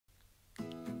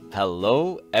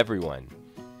Hello everyone!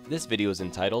 This video is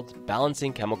entitled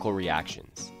Balancing Chemical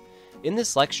Reactions. In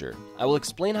this lecture, I will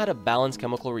explain how to balance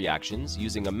chemical reactions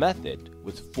using a method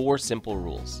with 4 simple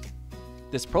rules.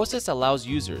 This process allows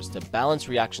users to balance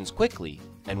reactions quickly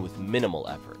and with minimal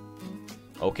effort.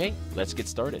 Okay, let's get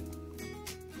started.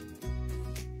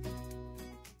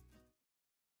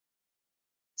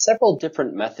 Several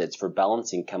different methods for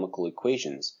balancing chemical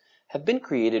equations have been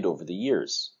created over the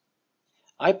years.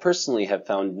 I personally have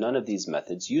found none of these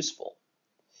methods useful.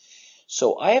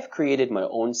 So I have created my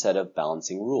own set of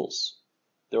balancing rules.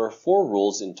 There are 4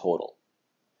 rules in total.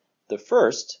 The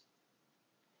first,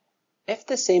 if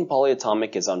the same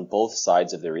polyatomic is on both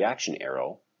sides of the reaction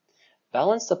arrow,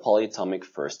 balance the polyatomic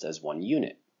first as one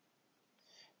unit.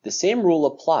 The same rule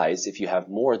applies if you have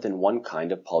more than one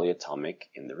kind of polyatomic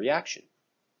in the reaction.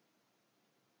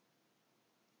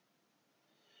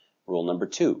 Rule number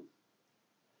 2.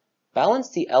 Balance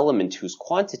the element whose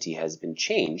quantity has been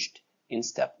changed in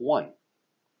step 1.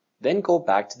 Then go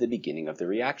back to the beginning of the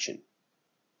reaction.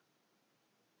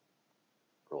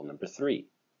 Rule number 3.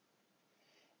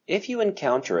 If you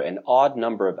encounter an odd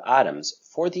number of atoms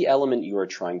for the element you are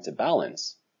trying to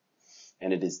balance,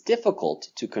 and it is difficult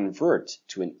to convert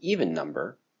to an even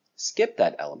number, skip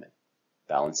that element.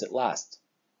 Balance it last.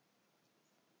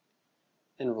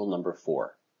 And rule number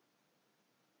 4.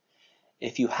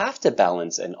 If you have to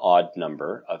balance an odd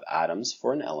number of atoms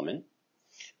for an element,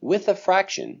 with a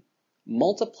fraction,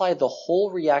 multiply the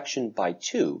whole reaction by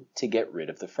 2 to get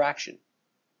rid of the fraction.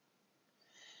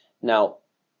 Now,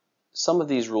 some of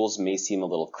these rules may seem a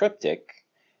little cryptic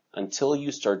until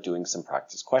you start doing some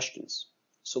practice questions.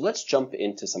 So let's jump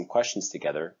into some questions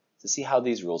together to see how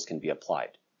these rules can be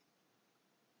applied.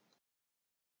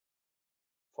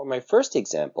 For my first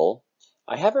example,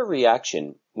 I have a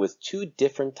reaction with 2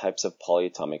 different types of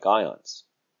polyatomic ions.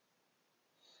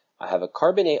 I have a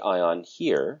carbonate ion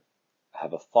here, I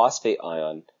have a phosphate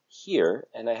ion here,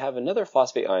 and I have another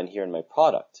phosphate ion here in my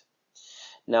product.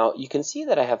 Now, you can see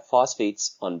that I have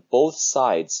phosphates on both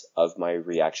sides of my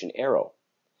reaction arrow.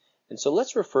 And so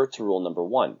let's refer to rule number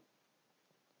 1.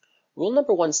 Rule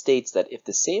number 1 states that if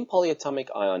the same polyatomic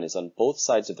ion is on both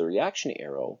sides of the reaction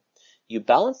arrow, you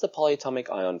balance the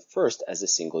polyatomic ion first as a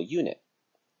single unit.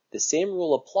 The same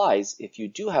rule applies if you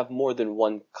do have more than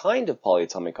one kind of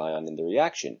polyatomic ion in the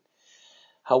reaction.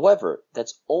 However,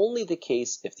 that's only the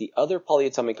case if the other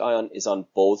polyatomic ion is on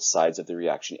both sides of the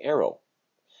reaction arrow.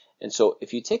 And so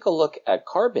if you take a look at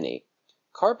carbonate,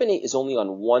 carbonate is only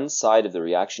on one side of the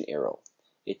reaction arrow.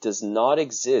 It does not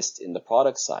exist in the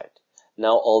product side.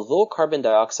 Now, although carbon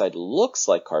dioxide looks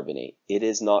like carbonate, it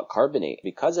is not carbonate.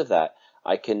 Because of that,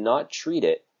 I cannot treat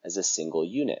it as a single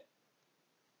unit.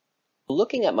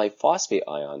 Looking at my phosphate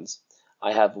ions,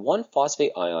 I have one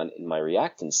phosphate ion in my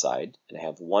reactant side, and I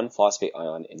have one phosphate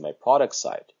ion in my product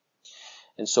side.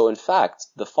 And so in fact,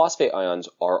 the phosphate ions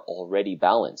are already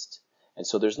balanced. And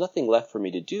so there's nothing left for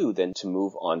me to do than to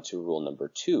move on to rule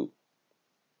number 2.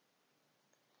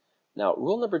 Now,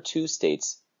 rule number 2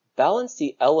 states, balance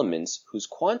the elements whose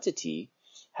quantity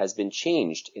has been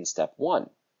changed in step 1.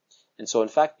 And so in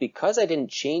fact, because I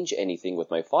didn't change anything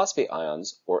with my phosphate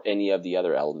ions or any of the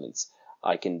other elements,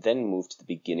 I can then move to the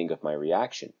beginning of my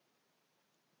reaction.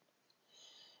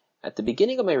 At the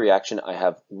beginning of my reaction, I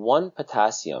have 1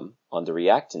 potassium on the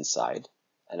reactant side,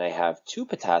 and I have 2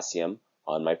 potassium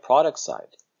on my product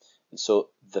side. And so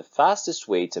the fastest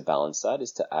way to balance that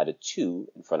is to add a 2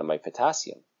 in front of my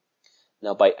potassium.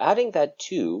 Now by adding that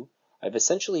 2, I've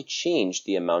essentially changed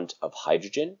the amount of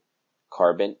hydrogen,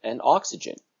 carbon, and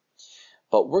oxygen.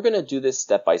 But we're going to do this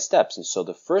step by step. And so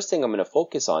the first thing I'm going to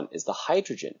focus on is the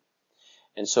hydrogen.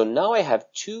 And so now I have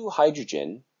 2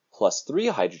 hydrogen plus 3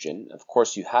 hydrogen. Of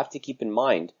course, you have to keep in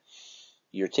mind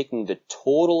you're taking the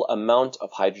total amount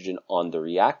of hydrogen on the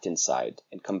reactant side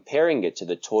and comparing it to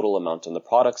the total amount on the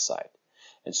product side.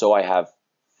 And so I have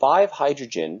 5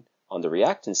 hydrogen on the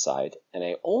reactant side, and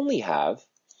I only have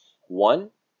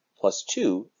 1 plus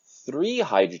 2, 3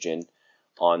 hydrogen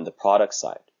on the product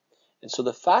side. And so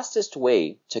the fastest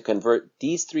way to convert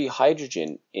these 3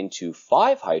 hydrogen into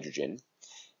 5 hydrogen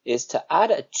is to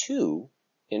add a 2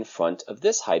 in front of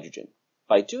this hydrogen.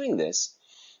 By doing this,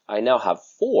 I now have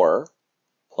 4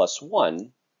 plus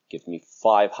 1 give me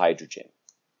 5 hydrogen.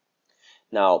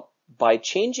 Now, by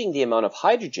changing the amount of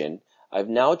hydrogen, I've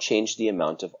now changed the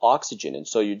amount of oxygen. And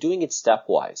so you're doing it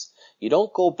stepwise. You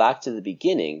don't go back to the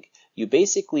beginning. You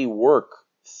basically work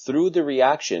through the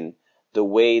reaction the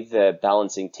way the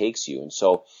balancing takes you. And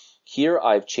so here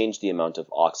I've changed the amount of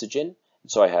oxygen.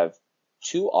 And so I have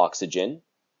 2 oxygen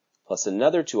plus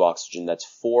another 2 oxygen, that's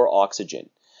 4 oxygen.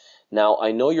 Now,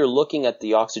 I know you're looking at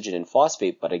the oxygen and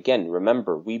phosphate, but again,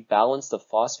 remember, we balance the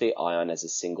phosphate ion as a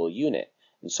single unit,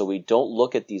 and so we don't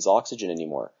look at these oxygen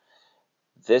anymore.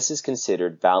 This is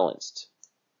considered balanced.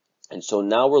 And so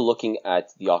now we're looking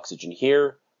at the oxygen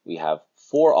here. We have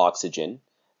 4 oxygen,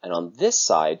 and on this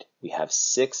side, we have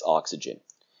 6 oxygen.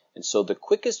 And so the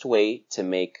quickest way to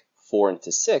make 4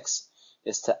 into 6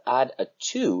 is to add a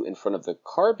 2 in front of the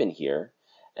carbon here,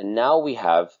 and now we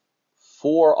have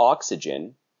 4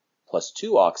 oxygen plus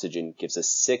 2 oxygen gives us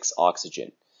 6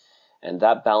 oxygen. And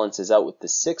that balances out with the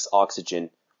 6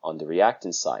 oxygen on the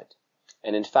reactant side.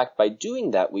 And in fact, by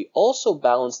doing that, we also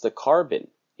balance the carbon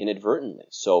inadvertently.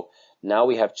 So now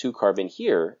we have 2 carbon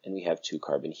here, and we have 2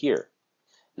 carbon here.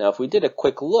 Now, if we did a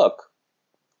quick look,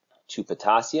 2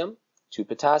 potassium, 2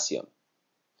 potassium.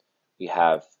 We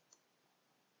have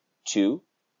 2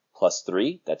 plus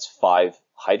 3, that's 5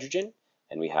 hydrogen,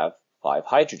 and we have 5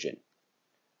 hydrogen.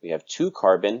 We have 2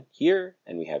 carbon here,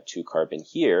 and we have 2 carbon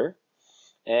here.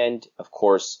 And of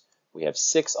course, we have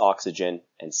 6 oxygen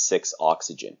and 6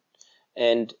 oxygen.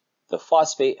 And the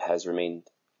phosphate has remained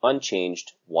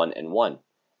unchanged, 1 and 1.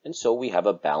 And so we have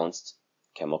a balanced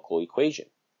chemical equation.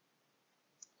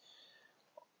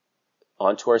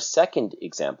 On to our second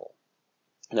example.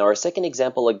 Now, our second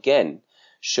example again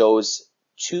shows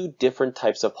 2 different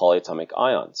types of polyatomic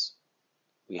ions.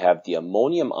 We have the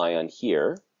ammonium ion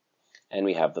here, and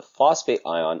we have the phosphate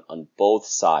ion on both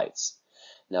sides.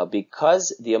 Now,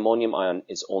 because the ammonium ion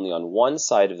is only on one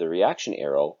side of the reaction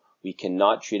arrow, we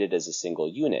cannot treat it as a single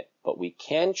unit, but we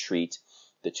can treat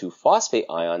the 2 phosphate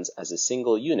ions as a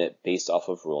single unit based off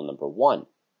of rule number 1.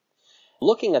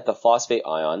 Looking at the phosphate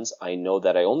ions, I know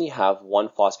that I only have 1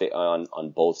 phosphate ion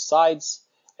on both sides,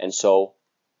 and so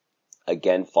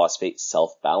again, phosphate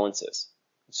self-balances.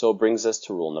 So it brings us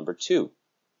to rule number 2.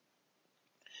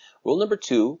 Rule number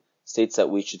 2 states that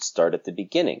we should start at the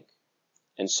beginning.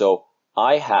 And so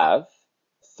I have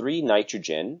 3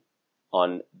 nitrogen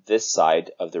on this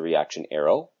side of the reaction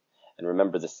arrow. And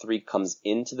remember, the 3 comes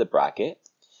into the bracket.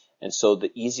 And so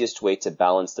the easiest way to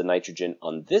balance the nitrogen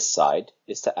on this side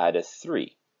is to add a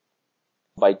 3.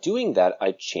 By doing that,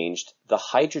 I've changed the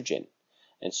hydrogen.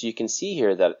 And so you can see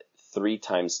here that 3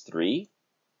 times 3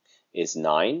 is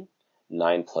 9.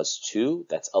 9 plus 2,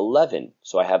 that's 11.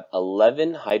 So I have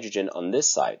 11 hydrogen on this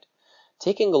side.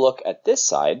 Taking a look at this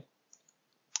side,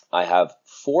 I have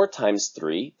 4 times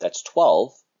 3, that's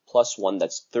 12, plus 1,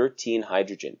 that's 13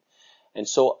 hydrogen. And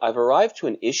so I've arrived to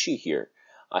an issue here.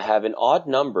 I have an odd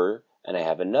number, and I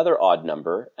have another odd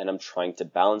number, and I'm trying to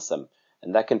balance them.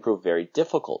 And that can prove very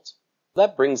difficult.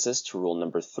 That brings us to rule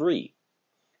number 3.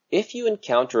 If you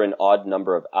encounter an odd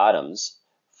number of atoms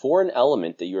for an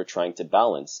element that you are trying to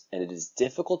balance, and it is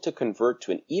difficult to convert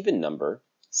to an even number,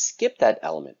 skip that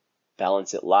element.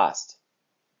 Balance it last.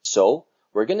 So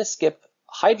we're going to skip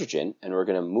hydrogen, and we're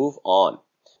going to move on.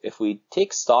 If we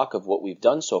take stock of what we've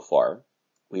done so far,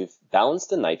 we've balanced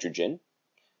the nitrogen,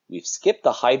 we've skipped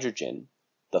the hydrogen,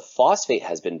 the phosphate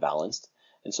has been balanced,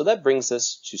 and so that brings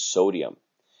us to sodium.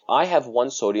 I have 1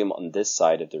 sodium on this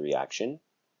side of the reaction,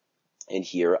 and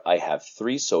here I have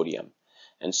 3 sodium.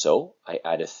 And so I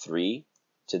add a 3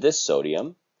 to this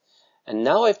sodium, and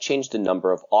now I've changed the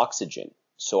number of oxygen.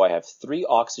 So I have 3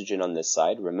 oxygen on this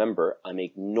side. Remember, I'm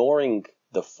ignoring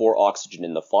the 4 oxygen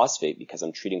in the phosphate because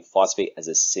I'm treating phosphate as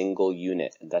a single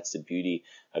unit, and that's the beauty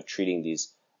of treating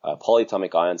these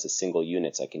polyatomic ions as single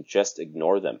units. I can just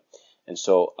ignore them. And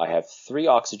so I have 3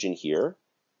 oxygen here.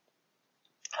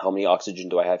 How many oxygen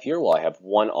do I have here? Well, I have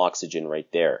 1 oxygen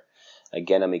right there.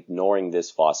 Again, I'm ignoring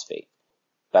this phosphate.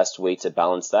 Best way to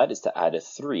balance that is to add a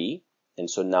 3, and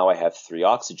so now I have 3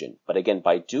 oxygen. But again,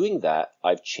 by doing that,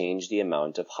 I've changed the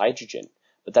amount of hydrogen.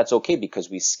 But that's okay because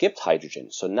we skipped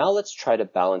hydrogen. So now let's try to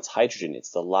balance hydrogen.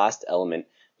 It's the last element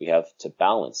we have to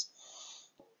balance.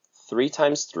 3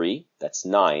 times 3, that's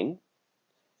 9,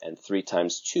 and 3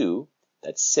 times 2,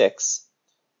 that's 6.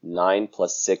 9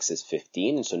 plus 6 is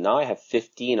 15, and so now I have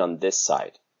 15 on this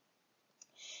side.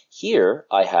 Here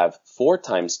I have 4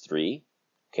 times 3,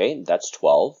 okay, that's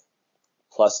 12,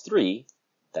 plus 3,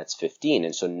 that's 15.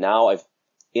 And so now I've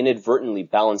inadvertently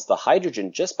balanced the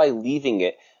hydrogen just by leaving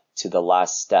it to the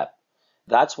last step.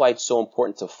 That's why it's so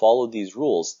important to follow these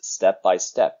rules step by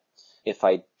step. If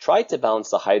I tried to balance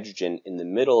the hydrogen in the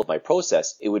middle of my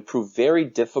process, it would prove very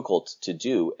difficult to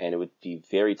do, and it would be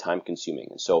very time consuming.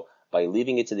 And so by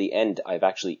leaving it to the end, I've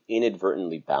actually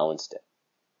inadvertently balanced it.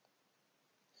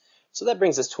 So that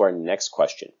brings us to our next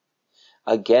question.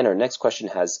 Again, our next question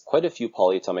has quite a few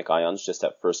polyatomic ions just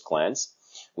at first glance.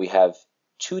 We have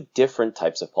 2 different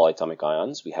types of polyatomic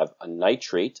ions. We have a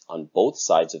nitrate on both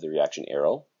sides of the reaction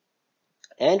arrow,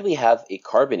 and we have a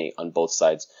carbonate on both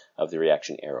sides of the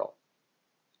reaction arrow.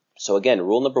 So again,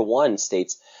 rule number 1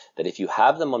 states that if you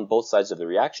have them on both sides of the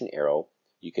reaction arrow,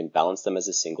 you can balance them as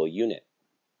a single unit.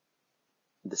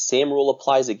 The same rule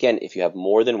applies again if you have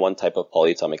more than one type of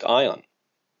polyatomic ion.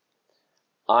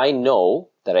 I know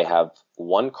that I have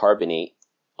one carbonate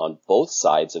on both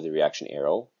sides of the reaction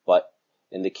arrow, but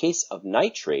in the case of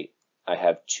nitrate, I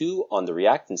have 2 on the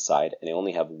reactant side and I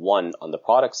only have 1 on the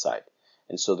product side.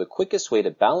 And so the quickest way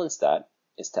to balance that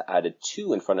is to add a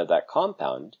 2 in front of that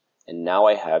compound, and now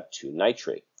I have 2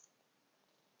 nitrate.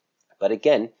 But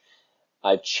again,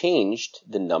 I've changed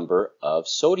the number of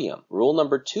sodium. Rule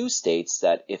number 2 states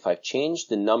that if I've changed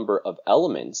the number of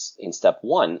elements in step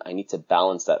 1, I need to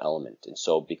balance that element. And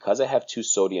so because I have 2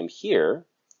 sodium here,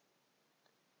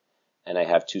 and I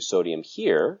have 2 sodium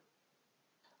here,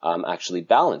 I'm actually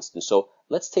balanced. And so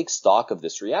let's take stock of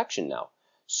this reaction now.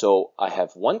 So I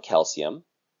have 1 calcium,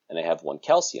 and I have 1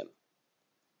 calcium.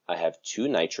 I have 2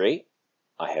 nitrate,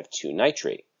 I have 2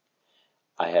 nitrate.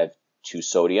 I have 2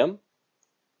 sodium,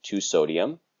 2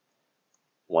 sodium,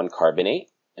 1 carbonate,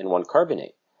 and 1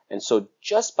 carbonate. And so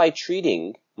just by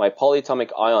treating my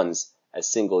polyatomic ions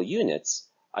as single units,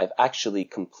 I've actually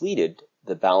completed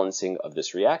the balancing of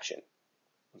this reaction.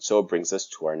 And so it brings us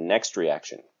to our next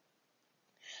reaction.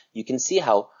 You can see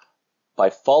how by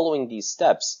following these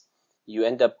steps, you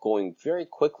end up going very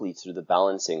quickly through the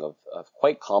balancing of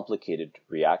quite complicated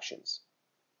reactions.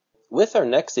 With our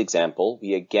next example,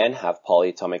 we again have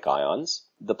polyatomic ions.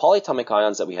 The polyatomic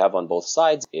ions that we have on both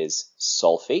sides is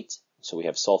sulfate. So we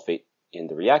have sulfate in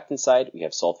the reactant side, we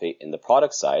have sulfate in the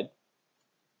product side.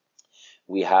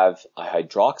 We have a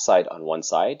hydroxide on one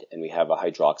side, and we have a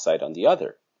hydroxide on the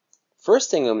other.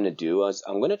 First thing I'm going to do is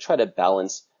I'm going to try to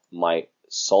balance my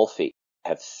sulfate. I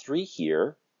have 3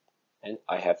 here, and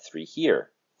I have 3 here.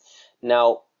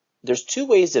 Now, there's 2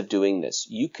 ways of doing this.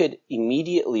 You could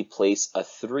immediately place a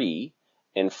 3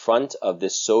 in front of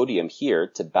this sodium here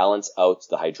to balance out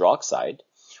the hydroxide,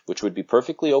 which would be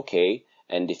perfectly okay.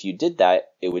 And if you did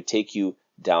that, it would take you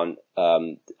down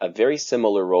a very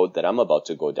similar road that I'm about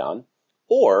to go down.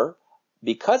 Or,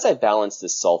 because I balanced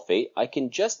this sulfate, I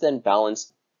can just then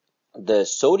balance the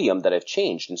sodium that I've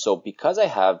changed. And so because I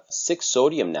have 6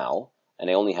 sodium now, and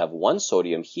I only have 1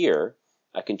 sodium here,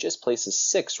 I can just place a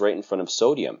 6 right in front of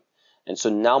sodium. And so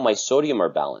now my sodium are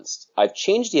balanced. I've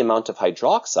changed the amount of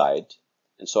hydroxide,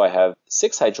 and so I have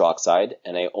 6 hydroxide,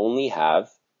 and I only have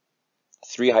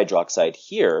 3 hydroxide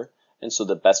here, and so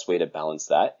the best way to balance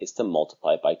that is to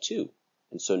multiply it by 2.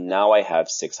 And so now I have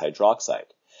 6 hydroxide.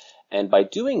 And by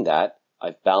doing that,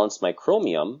 I've balanced my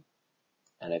chromium,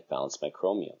 and I've balanced my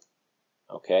chromium.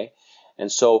 Okay?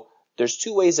 And so there's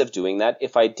 2 ways of doing that.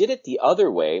 If I did it the other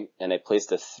way, and I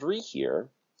placed a 3 here,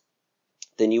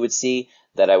 then you would see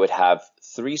that I would have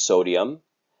 3 sodium,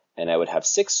 and I would have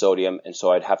 6 sodium, and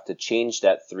so I'd have to change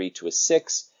that 3 to a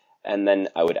 6, and then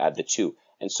I would add the 2.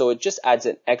 And so it just adds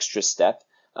an extra step,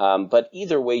 but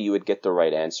either way you would get the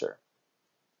right answer.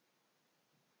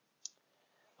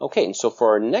 Okay, and so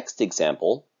for our next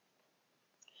example,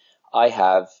 I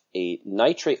have a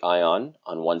nitrate ion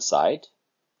on one side,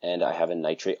 and I have a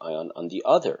nitrate ion on the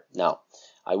other. Now,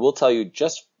 I will tell you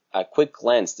just at a quick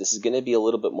glance, this is going to be a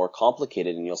little bit more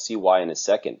complicated, and you'll see why in a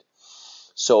second.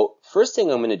 So first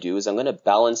thing I'm going to do is I'm going to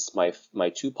balance my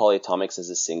 2 polyatomics as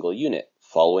a single unit,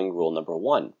 following rule number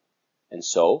 1. And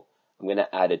so I'm going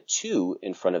to add a 2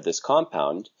 in front of this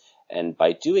compound, and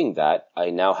by doing that, I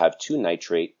now have 2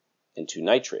 nitrate and 2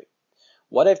 nitrate.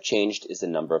 What I've changed is the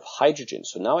number of hydrogen.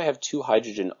 So now I have 2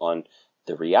 hydrogen on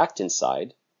the reactant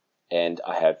side, and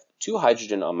I have 2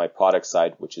 hydrogen on my product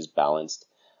side, which is balanced.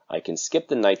 I can skip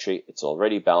the nitrate, it's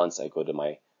already balanced. I go to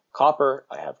my copper,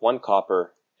 I have 1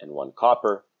 copper and 1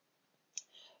 copper.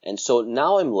 And so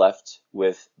now I'm left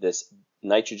with this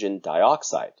nitrogen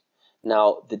dioxide.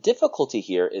 Now, the difficulty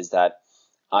here is that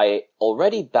I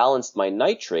already balanced my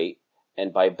nitrate,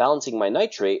 and by balancing my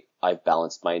nitrate, I've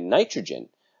balanced my nitrogen.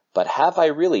 But have I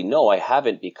really? No, I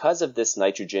haven't, because of this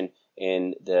nitrogen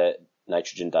in the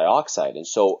nitrogen dioxide. And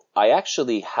so I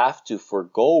actually have to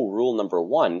forego rule number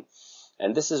 1.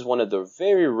 And this is one of the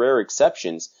very rare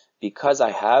exceptions, because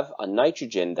I have a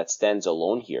nitrogen that stands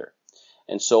alone here.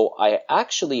 And so I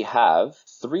actually have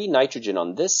 3 nitrogen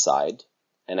on this side,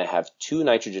 and I have 2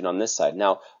 nitrogen on this side.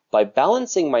 Now, by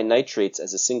balancing my nitrates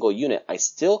as a single unit, I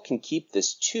still can keep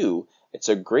this 2. It's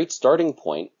a great starting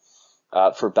point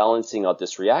for balancing out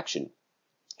this reaction.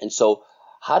 And so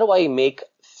how do I make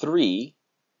 3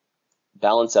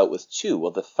 balance out with 2?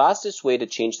 Well, the fastest way to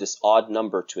change this odd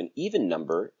number to an even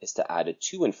number is to add a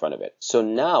 2 in front of it. So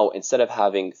now, instead of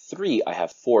having 3, I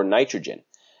have 4 nitrogen.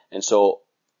 And so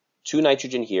 2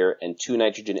 nitrogen here and 2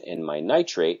 nitrogen in my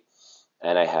nitrate.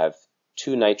 and I have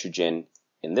 2 nitrogen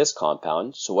in this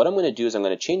compound. So what I'm going to do is I'm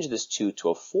going to change this 2 to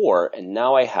a 4, and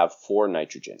now I have 4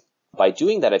 nitrogen. By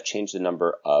doing that, I've changed the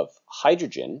number of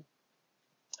hydrogen,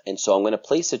 and so I'm going to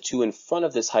place a 2 in front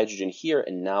of this hydrogen here,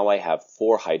 and now I have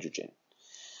 4 hydrogen.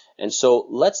 And so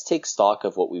let's take stock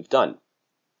of what we've done.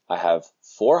 I have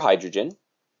 4 hydrogen,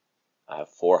 I have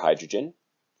 4 hydrogen,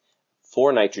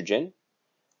 4 nitrogen,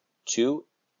 2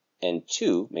 and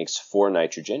 2 makes 4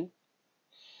 nitrogen.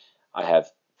 I have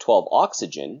 12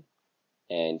 oxygen,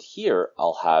 and here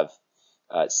I'll have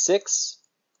 6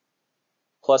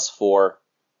 plus 4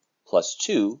 plus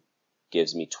 2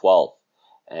 gives me 12.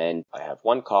 And I have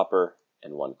 1 copper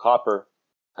and 1 copper.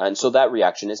 And so that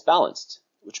reaction is balanced,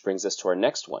 which brings us to our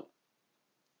next one.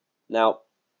 Now,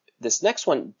 this next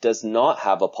one does not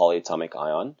have a polyatomic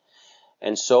ion.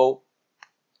 And so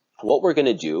what we're going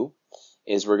to do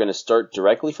is we're going to start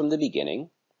directly from the beginning.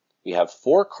 We have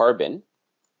 4 carbon,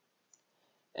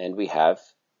 and we have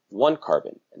 1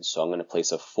 carbon. And so I'm going to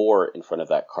place a 4 in front of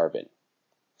that carbon.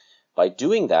 By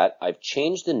doing that, I've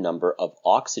changed the number of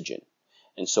oxygen.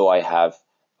 And so I have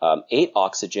 8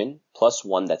 oxygen plus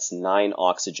 1, that's 9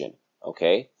 oxygen,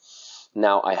 okay?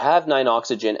 Now I have 9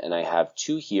 oxygen and I have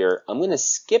 2 here. I'm going to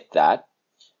skip that,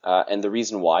 and the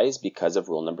reason why is because of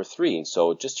rule number 3. And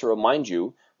so just to remind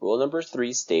you, rule number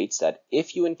 3 states that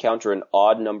if you encounter an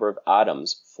odd number of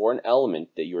atoms for an element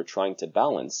that you are trying to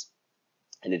balance,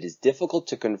 and it is difficult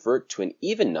to convert to an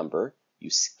even number, you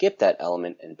skip that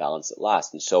element and balance it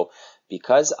last. And so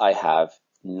because I have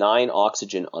 9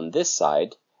 oxygen on this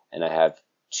side and I have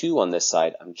 2 on this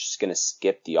side, I'm just going to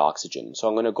skip the oxygen. So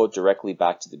I'm going to go directly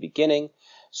back to the beginning.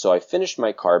 So I finished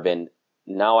my carbon.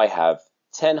 Now I have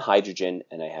 10 hydrogen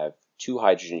and I have 2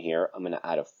 hydrogen here. I'm going to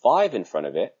add a 5 in front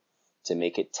of it to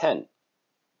make it 10.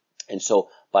 And so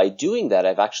by doing that,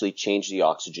 I've actually changed the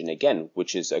oxygen again,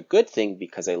 which is a good thing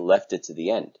because I left it to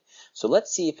the end. So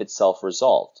let's see if it's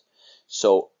self-resolved.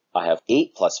 So I have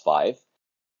 8 plus 5,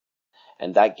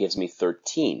 and that gives me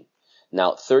 13.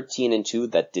 Now 13 and 2,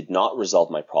 that did not resolve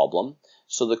my problem.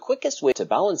 So the quickest way to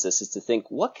balance this is to think,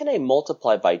 what can I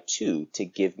multiply by 2 to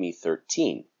give me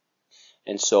 13?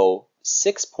 And so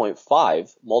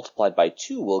 6.5 multiplied by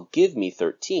 2 will give me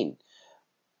 13.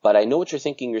 But I know what you're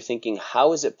thinking. You're thinking,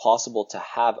 how is it possible to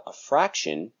have a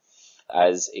fraction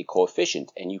as a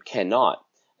coefficient? And you cannot.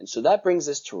 And so that brings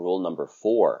us to rule number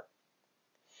 4.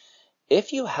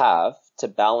 If you have to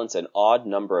balance an odd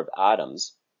number of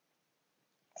atoms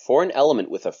for an element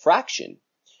with a fraction,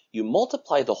 you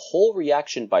multiply the whole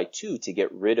reaction by 2 to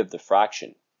get rid of the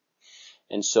fraction.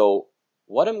 And so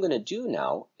what I'm going to do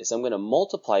now is I'm going to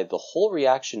multiply the whole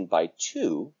reaction by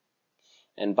 2,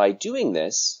 and by doing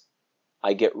this,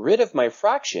 I get rid of my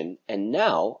fraction, and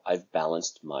now I've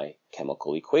balanced my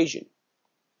chemical equation.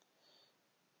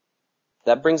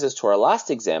 That brings us to our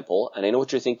last example, and I know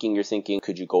what you're thinking. You're thinking,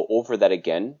 could you go over that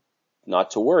again?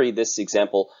 Not to worry, this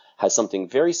example has something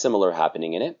very similar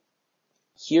happening in it.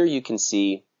 Here you can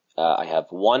see I have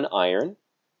 1 iron,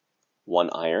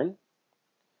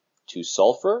 2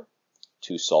 sulfur,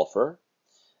 2 sulfur.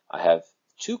 I have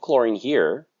 2 chlorine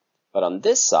here, but on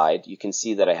this side, you can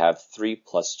see that I have 3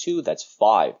 plus 2, that's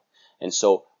 5. And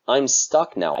so I'm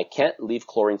stuck now. I can't leave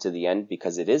chlorine to the end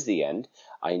because it is the end.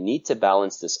 I need to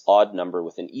balance this odd number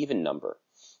with an even number.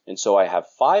 And so I have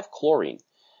 5 chlorine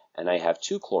and I have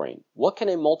 2 chlorine. What can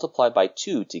I multiply by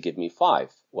 2 to give me 5?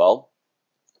 Well,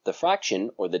 the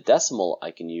fraction or the decimal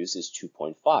I can use is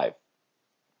 2.5.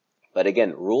 But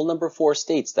again, rule number 4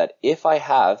 states that if I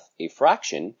have a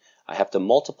fraction, I have to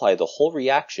multiply the whole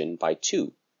reaction by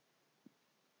 2.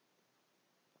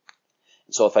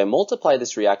 So if I multiply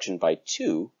this reaction by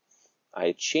 2,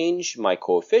 I change my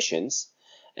coefficients,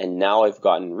 and now I've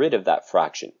gotten rid of that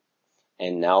fraction.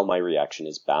 And now my reaction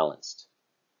is balanced.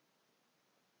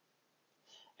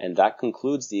 And that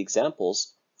concludes the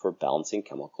examples for balancing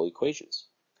chemical equations.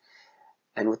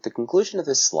 And with the conclusion of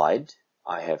this slide,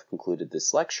 I have concluded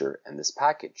this lecture and this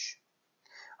package.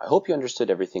 I hope you understood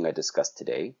everything I discussed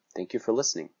today. Thank you for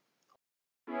listening.